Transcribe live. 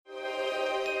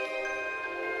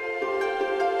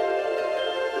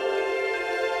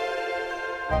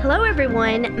Hello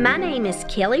everyone, my name is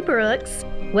Kelly Brooks.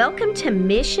 Welcome to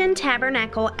Mission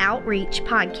Tabernacle Outreach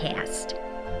Podcast.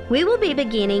 We will be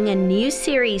beginning a new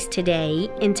series today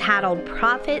entitled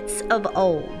Prophets of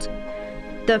Old.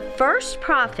 The first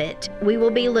prophet we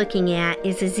will be looking at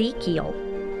is Ezekiel.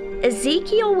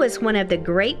 Ezekiel was one of the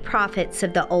great prophets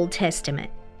of the Old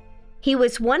Testament. He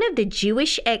was one of the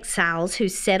Jewish exiles who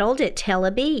settled at Tel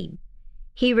Aviv.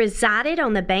 He resided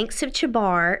on the banks of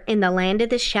Chebar in the land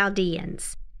of the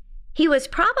Chaldeans. He was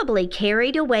probably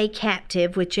carried away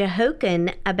captive with Jehoiakim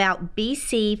about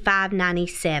BC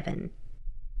 597.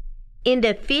 In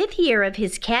the 5th year of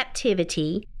his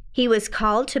captivity, he was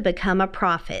called to become a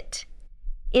prophet.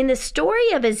 In the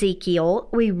story of Ezekiel,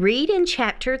 we read in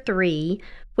chapter 3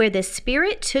 where the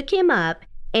Spirit took him up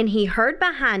and he heard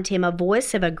behind him a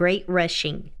voice of a great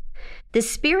rushing. The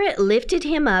Spirit lifted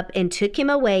him up and took him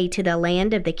away to the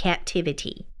land of the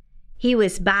captivity. He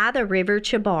was by the river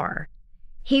Chebar.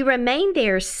 He remained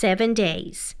there 7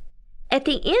 days. At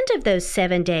the end of those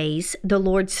 7 days, the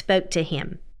Lord spoke to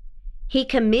him. He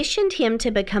commissioned him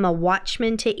to become a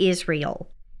watchman to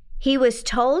Israel. He was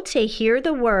told to hear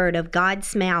the word of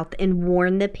God's mouth and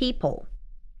warn the people.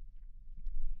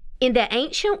 In the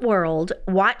ancient world,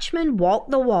 watchmen walked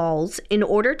the walls in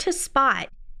order to spot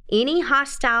any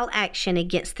hostile action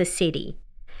against the city.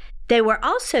 They were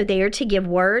also there to give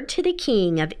word to the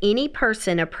king of any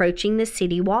person approaching the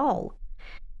city wall.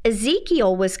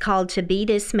 Ezekiel was called to be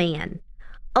this man,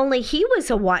 only he was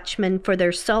a watchman for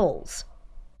their souls.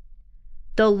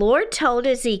 The Lord told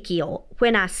Ezekiel,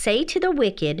 "When I say to the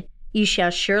wicked, 'You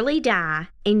shall surely die,'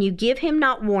 and you give him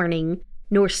not warning,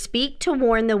 nor speak to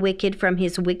warn the wicked from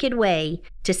his wicked way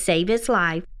to save his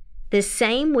life, the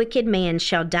same wicked man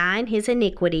shall die in his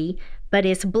iniquity, but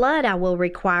his blood I will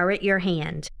require at your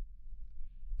hand."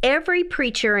 Every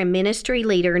preacher and ministry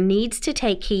leader needs to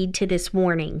take heed to this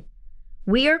warning.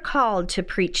 We are called to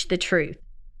preach the truth,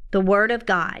 the Word of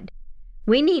God.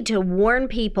 We need to warn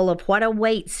people of what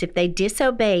awaits if they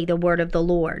disobey the word of the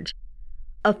Lord.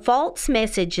 A false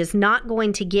message is not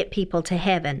going to get people to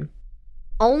heaven.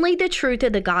 Only the truth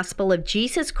of the gospel of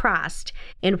Jesus Christ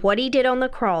and what he did on the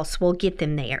cross will get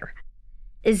them there.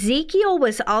 Ezekiel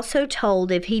was also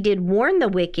told if he did warn the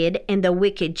wicked and the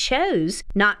wicked chose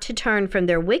not to turn from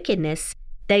their wickedness,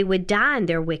 they would die in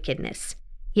their wickedness.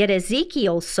 Yet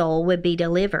Ezekiel's soul would be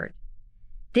delivered.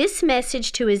 This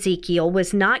message to Ezekiel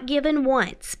was not given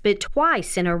once, but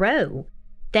twice in a row.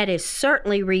 That is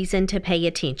certainly reason to pay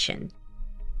attention.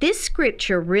 This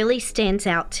scripture really stands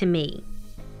out to me.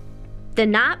 The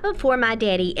night before my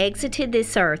daddy exited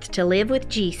this earth to live with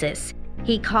Jesus,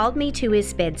 he called me to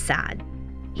his bedside.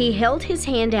 He held his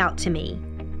hand out to me.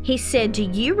 He said, "Do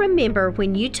you remember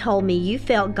when you told me you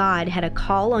felt God had a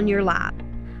call on your life?"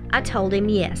 I told him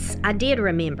yes, I did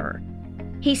remember.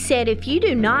 He said, "If you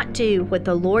do not do what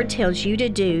the Lord tells you to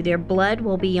do, their blood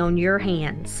will be on your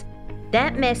hands."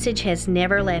 That message has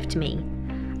never left me.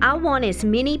 I want as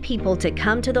many people to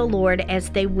come to the Lord as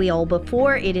they will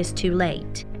before it is too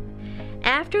late.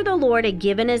 After the Lord had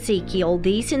given Ezekiel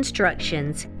these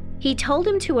instructions, he told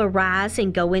him to arise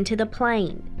and go into the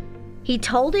plain. He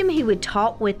told him he would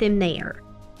talk with him there.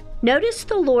 Notice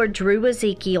the Lord drew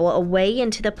Ezekiel away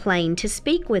into the plain to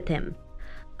speak with him,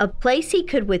 a place he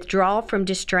could withdraw from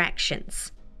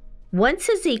distractions. Once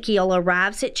Ezekiel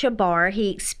arrives at Chebar, he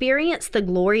experienced the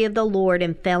glory of the Lord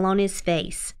and fell on his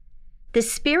face. The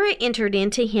Spirit entered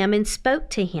into him and spoke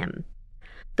to him.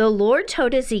 The Lord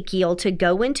told Ezekiel to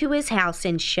go into his house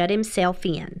and shut himself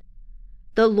in.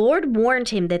 The Lord warned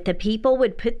him that the people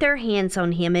would put their hands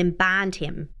on him and bind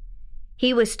him.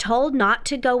 He was told not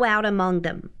to go out among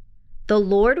them. The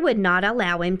Lord would not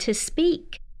allow him to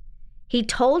speak. He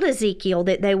told Ezekiel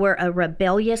that they were a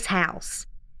rebellious house.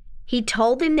 He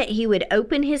told him that he would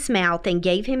open his mouth and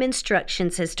gave him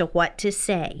instructions as to what to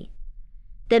say.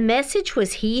 The message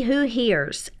was, "He who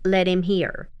hears, let him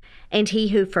hear, and he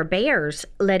who forbears,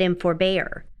 let him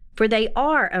forbear, for they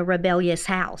are a rebellious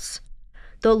house."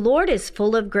 The Lord is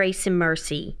full of grace and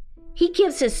mercy. He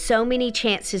gives us so many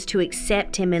chances to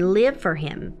accept him and live for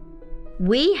him.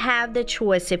 We have the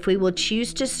choice if we will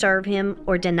choose to serve him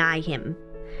or deny him.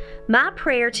 My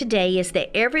prayer today is that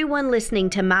everyone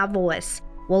listening to my voice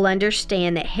will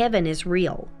understand that heaven is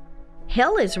real.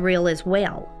 Hell is real as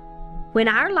well. When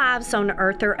our lives on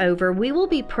earth are over, we will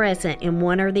be present in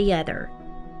one or the other.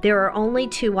 There are only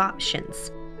two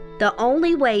options. The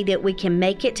only way that we can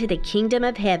make it to the kingdom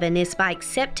of heaven is by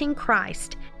accepting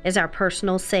Christ as our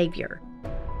personal Savior.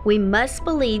 We must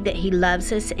believe that he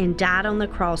loves us and died on the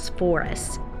cross for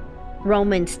us.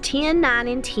 Romans 10:9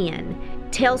 and 10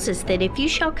 tells us that if you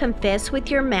shall confess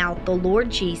with your mouth the Lord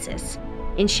Jesus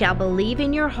and shall believe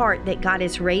in your heart that God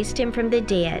has raised him from the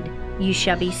dead, you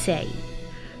shall be saved.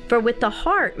 For with the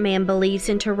heart man believes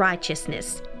into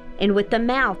righteousness, and with the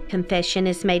mouth confession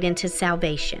is made unto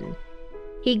salvation.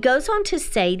 He goes on to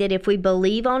say that if we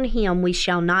believe on him, we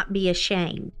shall not be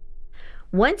ashamed.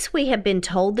 Once we have been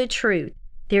told the truth,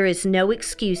 there is no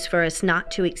excuse for us not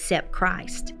to accept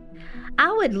Christ.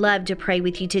 I would love to pray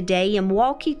with you today and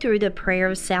walk you through the prayer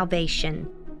of salvation.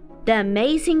 The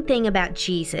amazing thing about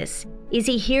Jesus is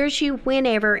he hears you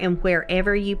whenever and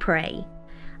wherever you pray.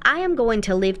 I am going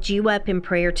to lift you up in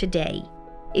prayer today.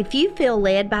 If you feel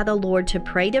led by the Lord to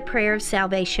pray the prayer of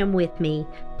salvation with me,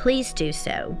 please do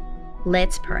so.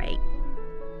 Let's pray.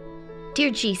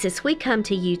 Dear Jesus, we come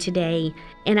to you today,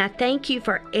 and I thank you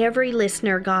for every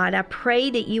listener, God. I pray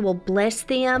that you will bless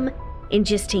them and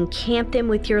just encamp them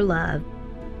with your love.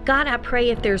 God, I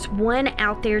pray if there's one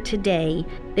out there today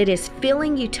that is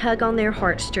feeling you tug on their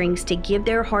heartstrings to give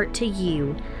their heart to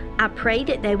you, I pray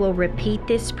that they will repeat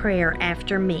this prayer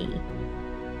after me.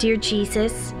 Dear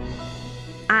Jesus,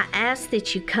 I ask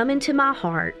that you come into my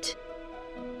heart.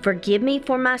 Forgive me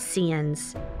for my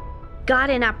sins.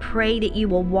 God, and I pray that you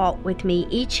will walk with me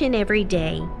each and every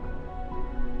day.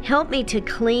 Help me to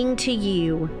cling to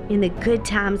you in the good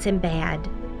times and bad.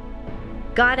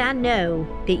 God, I know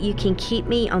that you can keep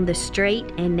me on the straight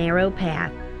and narrow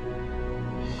path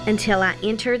until I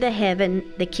enter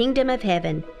the kingdom of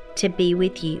heaven to be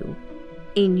with you.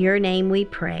 In your name we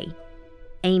pray.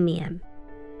 Amen.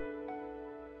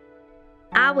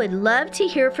 I would love to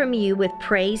hear from you with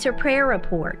praise or prayer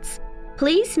reports.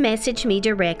 Please message me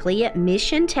directly at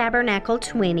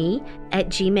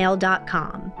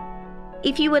missiontabernacle20@gmail.com.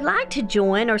 If you would like to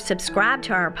join or subscribe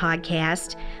to our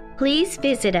podcast, please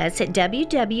visit us at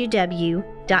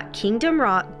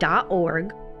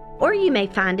www.kingdomrock.org, or you may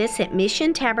find us at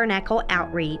Mission Tabernacle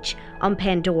Outreach on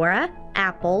Pandora,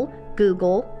 Apple,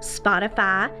 Google,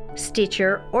 Spotify,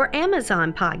 Stitcher, or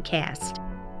Amazon Podcast.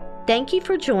 Thank you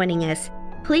for joining us.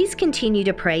 Please continue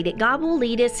to pray that God will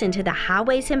lead us into the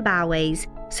highways and byways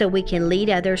so we can lead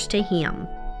others to Him.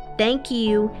 Thank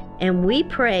you, and we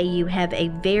pray you have a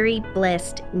very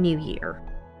blessed new year.